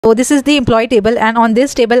So this is the employee table, and on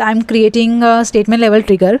this table I'm creating a statement level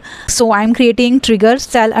trigger. So I'm creating trigger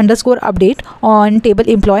cell underscore update on table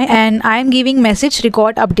employee, and I'm giving message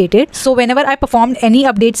record updated. So whenever I performed any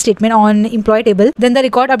update statement on employee table, then the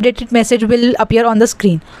record updated message will appear on the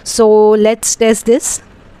screen. So let's test this.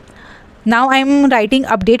 Now I'm writing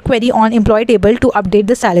update query on employee table to update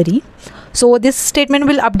the salary. So this statement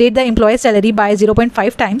will update the employee salary by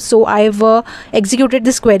 0.5 times. So I've executed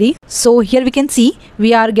this query. So here we can see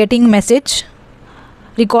we are getting message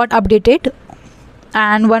record updated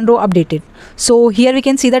and one row updated. So here we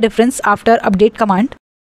can see the difference after update command.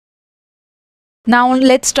 Now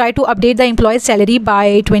let's try to update the employee's salary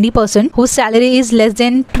by 20% whose salary is less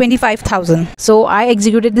than 25,000. So I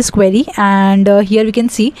executed this query, and here we can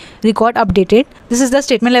see record updated. This is the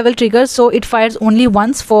statement level trigger, so it fires only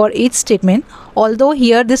once for each statement. Although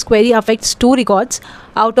here this query affects 2 records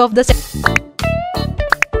out of the